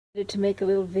To make a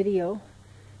little video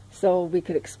so we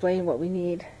could explain what we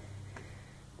need.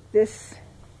 This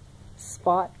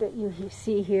spot that you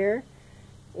see here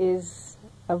is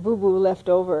a boo-boo left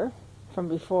over from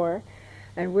before,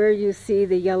 and where you see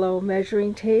the yellow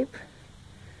measuring tape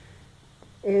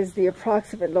is the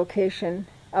approximate location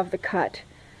of the cut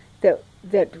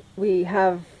that we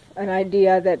have an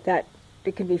idea that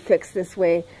it can be fixed this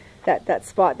way, that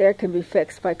spot there can be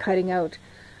fixed by cutting out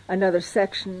another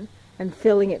section and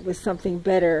filling it with something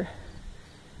better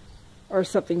or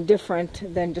something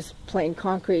different than just plain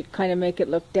concrete, kind of make it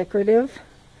look decorative.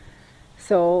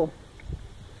 So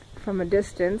from a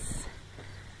distance,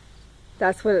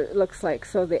 that's what it looks like.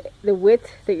 So the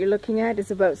width that you're looking at is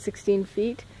about 16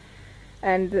 feet,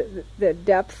 and the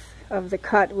depth of the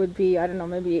cut would be, I don't know,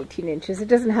 maybe 18 inches. It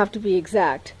doesn't have to be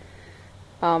exact,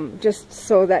 just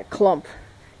so that clump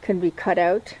can be cut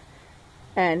out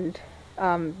and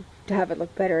to have it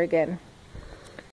look better again.